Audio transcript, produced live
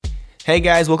Hey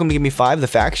guys, welcome to Give Me 5 The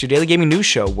Facts, your daily gaming news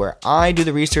show where I do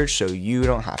the research so you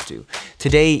don't have to.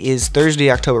 Today is Thursday,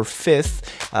 October 5th.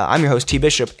 I'm your host, T.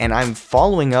 Bishop, and I'm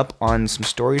following up on some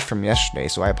stories from yesterday,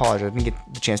 so I apologize. I didn't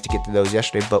get the chance to get to those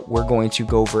yesterday, but we're going to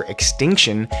go over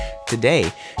Extinction today,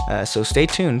 so stay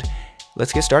tuned.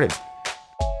 Let's get started.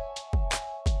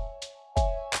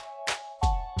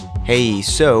 Hey,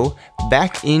 so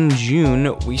back in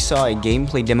June, we saw a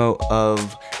gameplay demo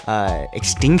of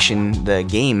Extinction, the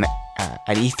game,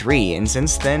 at E3, and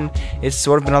since then it's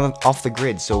sort of been off the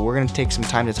grid, so we're going to take some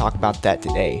time to talk about that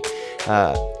today.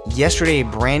 Yesterday, a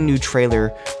brand new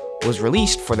trailer was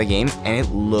released for the game, and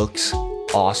it looks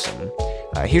awesome.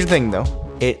 Here's the thing though,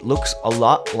 it looks a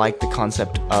lot like the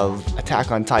concept of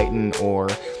Attack on Titan or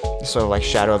sort of like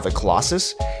Shadow of the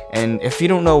Colossus, and if you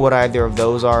don't know what either of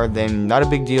those are, then not a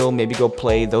big deal, maybe go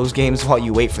play those games while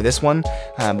you wait for this one,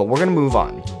 but we're going to move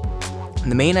on.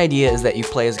 The main idea is that you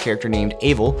play as a character named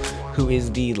Abel, who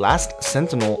is the last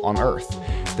Sentinel on Earth.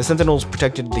 The Sentinels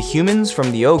protected the humans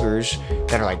from the ogres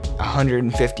that are like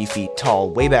 150 feet tall,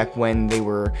 way back when they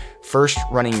were first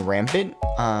running rampant.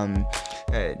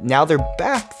 Now they're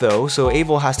back though, so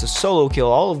Abel has to solo kill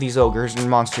all of these ogres and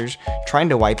monsters trying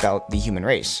to wipe out the human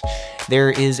race.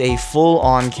 There is a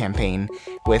full-on campaign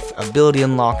with ability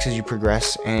unlocks as you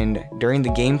progress, and during the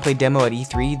gameplay demo at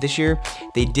E3 this year,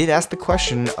 they did ask the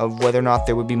question of whether or not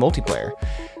there would be multiplayer.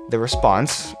 The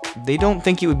response, they don't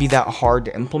think it would be that hard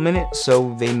to implement it,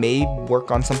 so they may work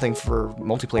on something for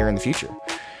multiplayer in the future.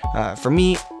 For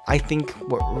me, I think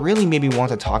what really made me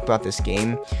want to talk about this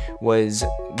game was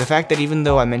the fact that even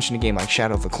though I mentioned a game like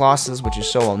Shadow of the Colossus, which is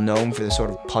so well known for the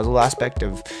sort of puzzle aspect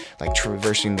of like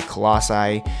traversing the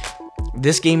colossi,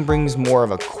 this game brings more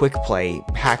of a quick play,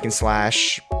 hack and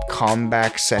slash,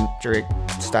 combat-centric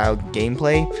style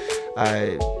gameplay.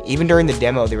 Even during the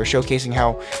demo, they were showcasing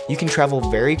how you can travel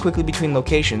very quickly between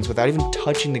locations without even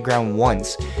touching the ground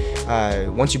once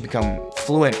you become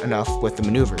fluent enough with the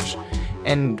maneuvers.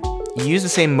 And you use the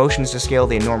same motions to scale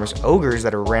the enormous ogres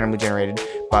that are randomly generated,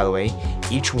 by the way.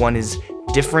 Each one is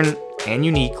different and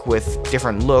unique with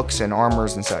different looks and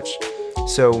armors and such.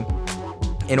 So,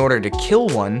 in order to kill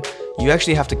one, you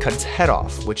actually have to cut its head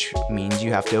off, which means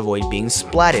you have to avoid being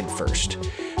splatted first.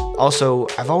 Also,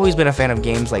 I've always been a fan of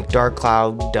games like Dark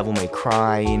Cloud, Devil May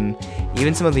Cry, and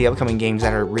even some of the upcoming games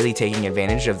that are really taking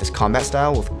advantage of this combat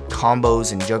style with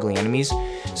combos and juggling enemies,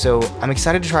 so I'm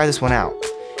excited to try this one out.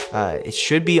 It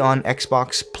should be on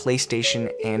Xbox,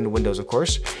 PlayStation, and Windows, of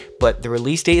course, but the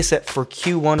release date is set for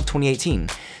Q1 of 2018,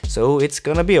 so it's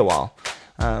gonna be a while.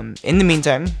 In the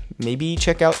meantime, maybe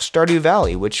check out Stardew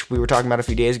Valley, which we were talking about a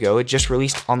few days ago. It just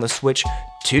released on the Switch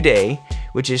today,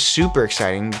 which is super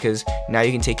exciting because now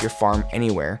you can take your farm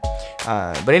anywhere.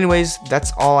 But anyways,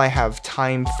 that's all I have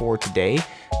time for today.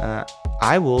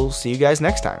 I will see you guys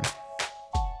next time.